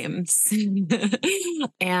fame.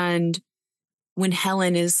 And when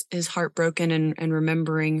Helen is heartbroken and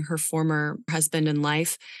remembering her former husband and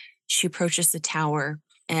life, she approaches the tower.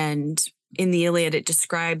 And in the Iliad, it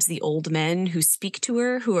describes the old men who speak to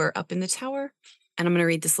her, who are up in the tower. And I'm going to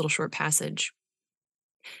read this little short passage.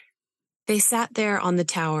 They sat there on the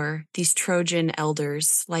tower, these Trojan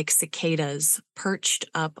elders, like cicadas, perched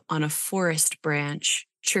up on a forest branch,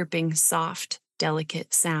 chirping soft,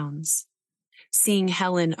 delicate sounds. Seeing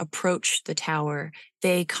Helen approach the tower,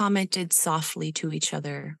 they commented softly to each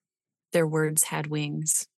other. Their words had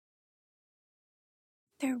wings.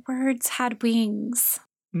 Their words had wings.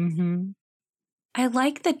 Mm-hmm. I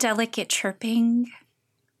like the delicate chirping,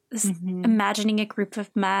 imagining a group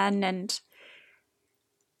of men and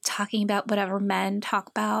talking about whatever men talk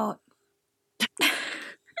about.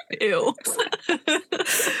 Ew.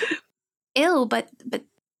 Ew, but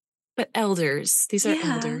elders. These are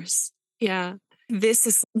elders. Yeah. This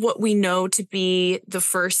is what we know to be the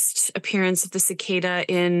first appearance of the cicada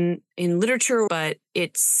in literature, but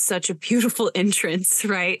it's such a beautiful entrance,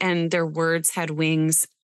 right? And their words had wings,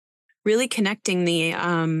 really connecting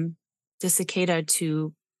the cicada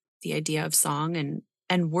to the idea of song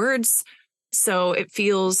and words. So it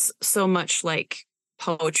feels so much like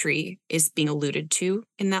poetry is being alluded to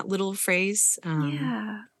in that little phrase.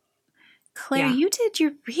 Yeah. Claire, you did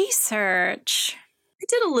your research. I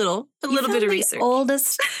did a little bit of research. The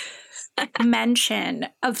oldest mention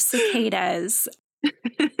of cicadas.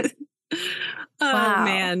 Wow.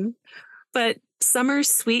 Man. But summer's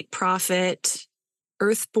sweet prophet,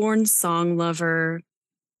 earthborn song lover,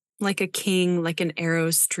 like a king, like an arrow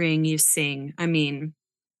string you sing. I mean,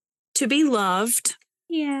 to be loved.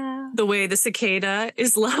 Yeah. The way the cicada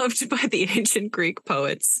is loved by the ancient Greek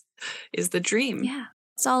poets is the dream. Yeah.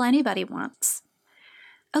 It's all anybody wants.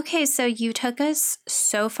 Okay, so you took us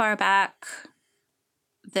so far back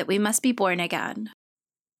that we must be born again.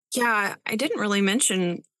 Yeah, I didn't really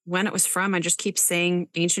mention when it was from. I just keep saying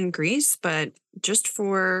ancient Greece, but just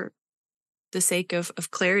for the sake of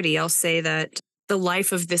clarity, I'll say that the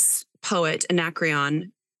life of this poet,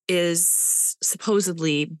 Anacreon, is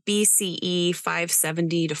supposedly BCE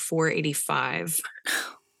 570 to 485.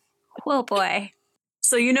 Oh boy.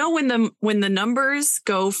 So you know when the numbers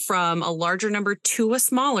go from a larger number to a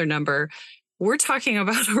smaller number, we're talking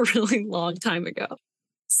about a really long time ago.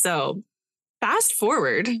 So fast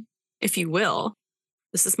forward, if you will.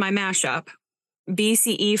 This is my mashup.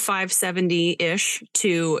 BCE 570-ish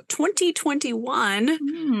to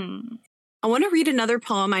 2021. I want to read another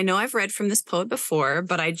poem. I know I've read from this poet before,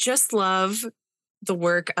 but I just love the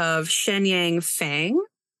work of Shenyang Fang,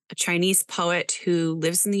 a Chinese poet who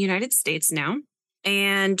lives in the United States now.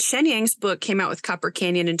 And Shenyang's book came out with Copper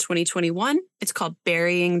Canyon in 2021. It's called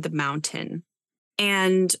Burying the Mountain.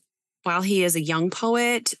 And while he is a young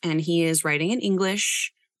poet and he is writing in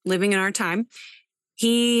English, living in our time,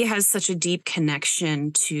 he has such a deep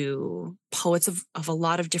connection to poets of a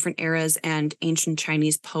lot of different eras and ancient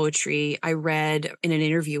Chinese poetry. I read in an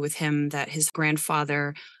interview with him that his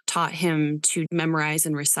grandfather taught him to memorize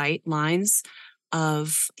and recite lines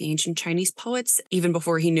of the ancient Chinese poets, even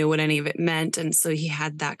before he knew what any of it meant. And so he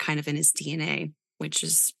had that kind of in his DNA, which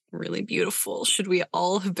is really beautiful. Should we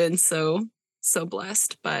all have been so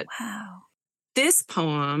blessed? But wow. This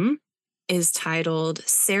poem is titled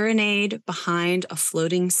Serenade Behind a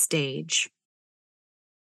Floating Stage.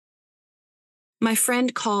 My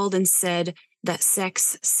friend called and said that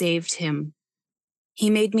sex saved him. He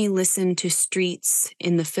made me listen to streets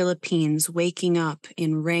in the Philippines waking up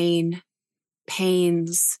in rain,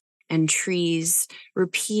 pains, and trees,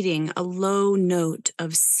 repeating a low note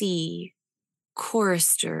of sea.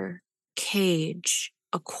 Chorister, cage,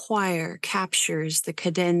 a choir captures the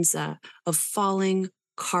cadenza of falling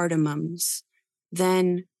cardamoms,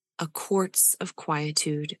 then a quartz of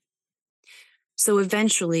quietude. So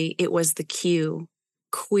eventually it was the cue.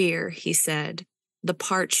 Queer, he said, the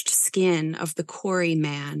parched skin of the quarry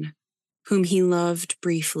man, whom he loved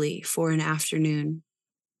briefly for an afternoon.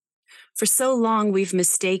 For so long we've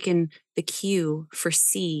mistaken the cue for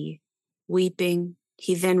sea. Weeping,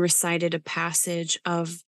 he then recited a passage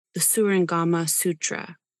of the Surangama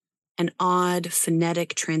Sutra, an odd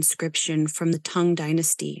phonetic transcription from the Tang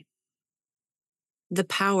Dynasty. The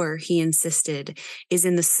power, he insisted, is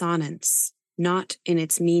in the sonnets, not in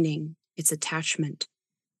its meaning, its attachment.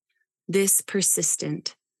 This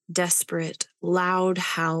persistent, desperate, loud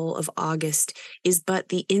howl of August is but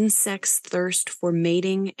the insect's thirst for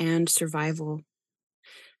mating and survival.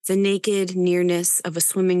 The naked nearness of a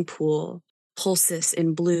swimming pool pulses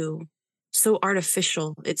in blue, so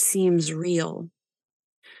artificial it seems real.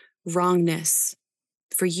 Wrongness.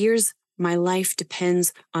 For years, my life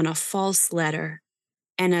depends on a false letter,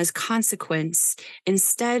 And as consequence,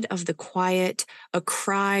 instead of the quiet, a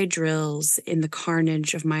cry drills in the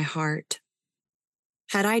carnage of my heart.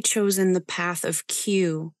 Had I chosen the path of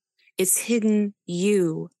Q, its hidden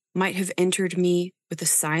you might have entered me with a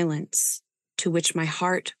silence to which my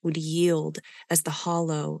heart would yield as the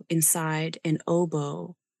hollow inside an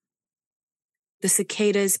oboe. The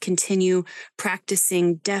cicadas continue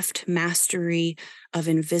practicing deft mastery of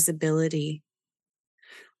invisibility.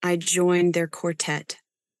 I join their quartet.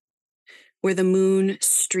 Where the moon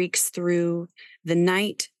streaks through, the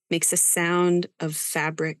night makes a sound of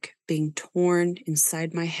fabric being torn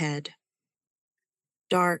inside my head.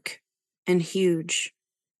 Dark and huge.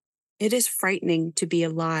 It is frightening to be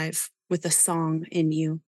alive with a song in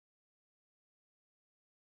you.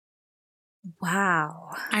 Wow.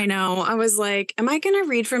 I know. I was like, am I going to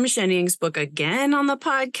read from Shen Ying's book again on the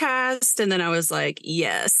podcast? And then I was like,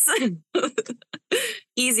 yes.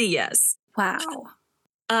 Easy yes. Wow.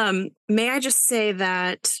 May I just say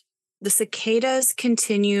that the cicadas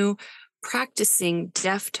continue practicing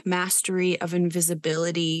deft mastery of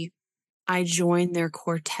invisibility. I join their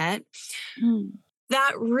quartet.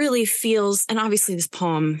 That really feels, and obviously this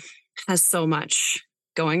poem has so much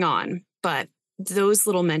going on, but those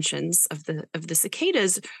little mentions of the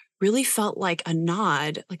cicadas really felt like a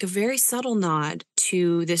nod, like a very subtle nod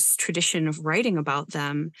to this tradition of writing about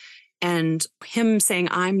them. And him saying,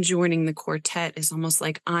 I'm joining the quartet is almost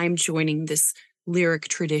like I'm joining this lyric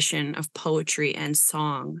tradition of poetry and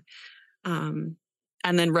song. And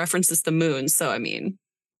then references the moon. So, I mean,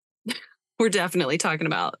 we're definitely talking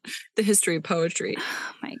about the history of poetry.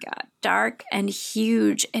 Oh my God. Dark and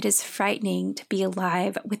huge. It is frightening to be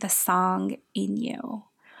alive with a song in you.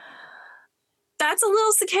 That's a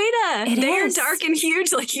little cicada. They're is. dark and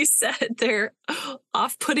huge, like you said. They're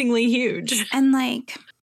off-puttingly huge. And like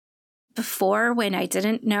before, when I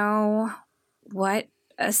didn't know what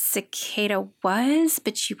a cicada was,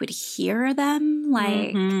 but you would hear them,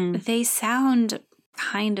 like they sound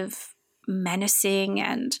kind of menacing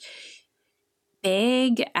and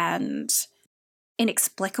big and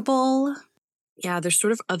inexplicable. Yeah, they're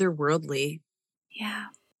sort of otherworldly. Yeah.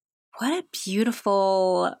 What a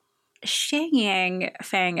beautiful Shen Yang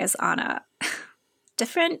Fang is on a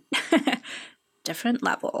different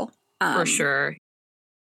level. For sure.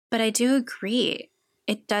 But I do agree.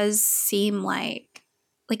 It does seem like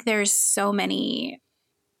there's so many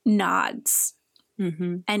nods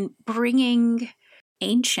and bringing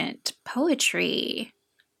ancient poetry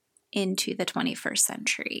into the 21st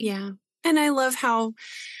century. Yeah. And I love how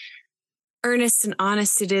earnest and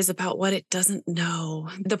honest it is about what it doesn't know.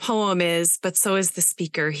 The poem is, but so is the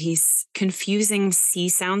speaker. He's confusing C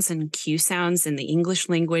sounds and Q sounds in the English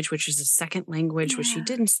language, which is a second language, which he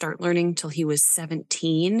didn't start learning till he was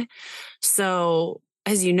 17. So,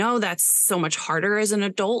 as you know, that's so much harder as an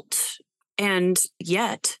adult. And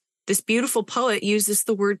yet, this beautiful poet uses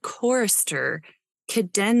the word chorister,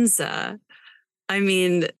 cadenza. I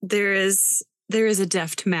mean, there is a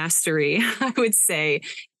deft mastery, I would say,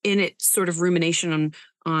 in its sort of rumination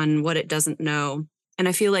on what it doesn't know. And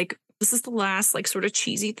I feel like this is the last sort of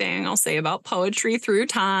cheesy thing I'll say about poetry through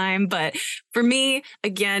time. But for me,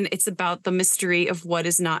 again, it's about the mystery of what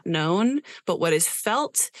is not known, but what is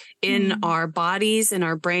felt in our bodies, in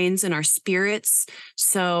our brains, in our spirits.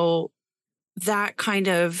 So that kind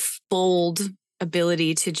of bold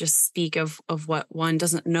ability to just speak of what one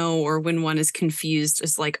doesn't know or when one is confused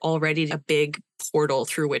is already a big portal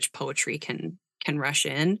through which poetry can rush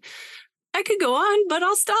in. I could go on, but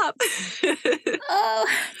I'll stop. Oh,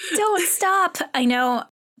 don't stop. I know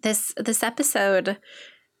this episode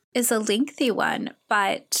is a lengthy one,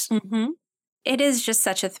 but it is just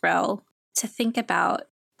such a thrill to think about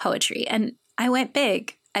poetry. And I went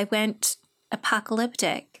big. I went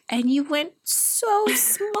apocalyptic, and you went so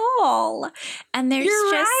small. And there's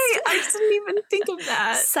right. I didn't even think of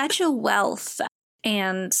that. Such a wealth.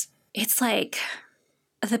 And it's like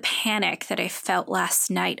the panic that I felt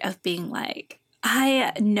last night of being like,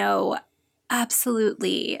 I know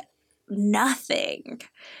absolutely nothing,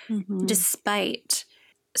 despite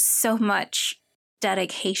so much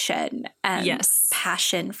dedication and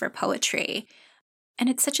passion for poetry. And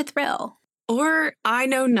it's such a thrill. Or I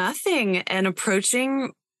know nothing, and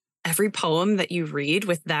approaching every poem that you read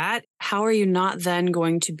with that, how are you not then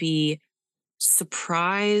going to be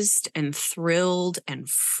surprised and thrilled and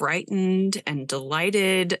frightened and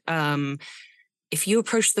delighted? If you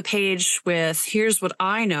approach the page with, here's what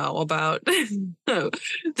I know about the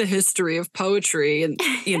history of poetry, and,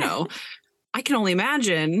 I can only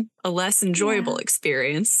imagine a less enjoyable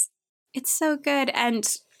experience. It's so good. And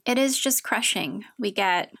it is just crushing. We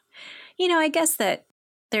get, I guess that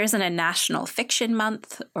there isn't a National Fiction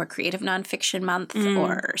Month or Creative Nonfiction Month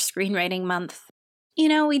or Screenwriting Month. You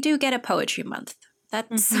know, we do get a Poetry Month.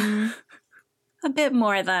 That's a bit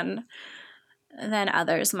more than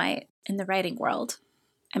others might in the writing world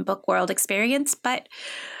and book world experience. But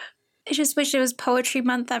I just wish it was Poetry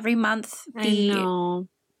Month every month. The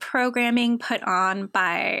programming put on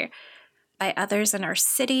by others in our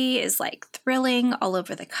city is like thrilling all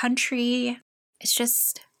over the country. It's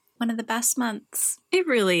just one of the best months. It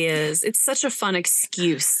really is. It's such a fun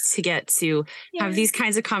excuse to get to have these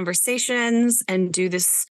kinds of conversations and do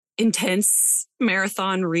this intense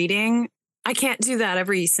marathon reading. I can't do that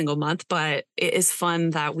every single month, but it is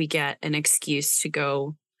fun that we get an excuse to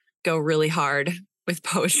go really hard with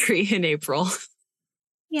poetry in April.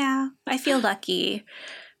 Yeah, I feel lucky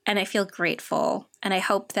and I feel grateful. And I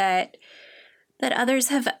hope that others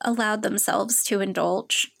have allowed themselves to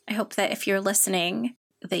indulge. I hope that if you're listening,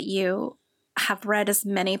 that you have read as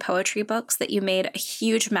many poetry books, that you made a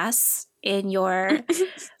huge mess in your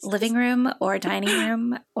living room or dining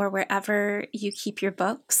room or wherever you keep your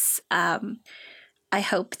books. I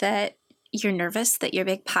hope that you're nervous that your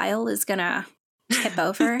big pile is going to tip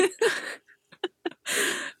over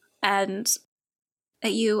and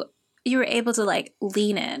that you were able to like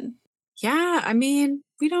lean in. Yeah, I mean,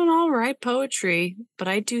 we don't all write poetry, but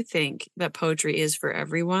I do think that poetry is for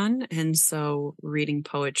everyone. And so reading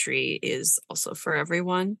poetry is also for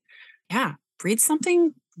everyone. Yeah, read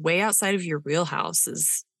something way outside of your wheelhouse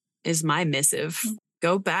is my missive.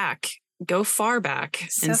 Go back, go far back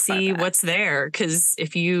and see what's there. Because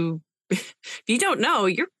if you don't know,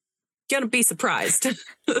 you're going to be surprised.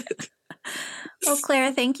 Well,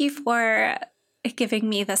 Claire, thank you for giving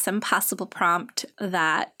me this impossible prompt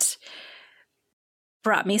that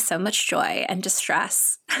brought me so much joy and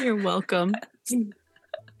distress. You're welcome. It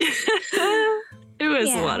was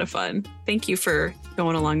a lot of fun. Thank you for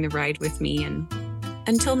going along the ride with me, and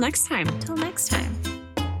until next time. Until next time.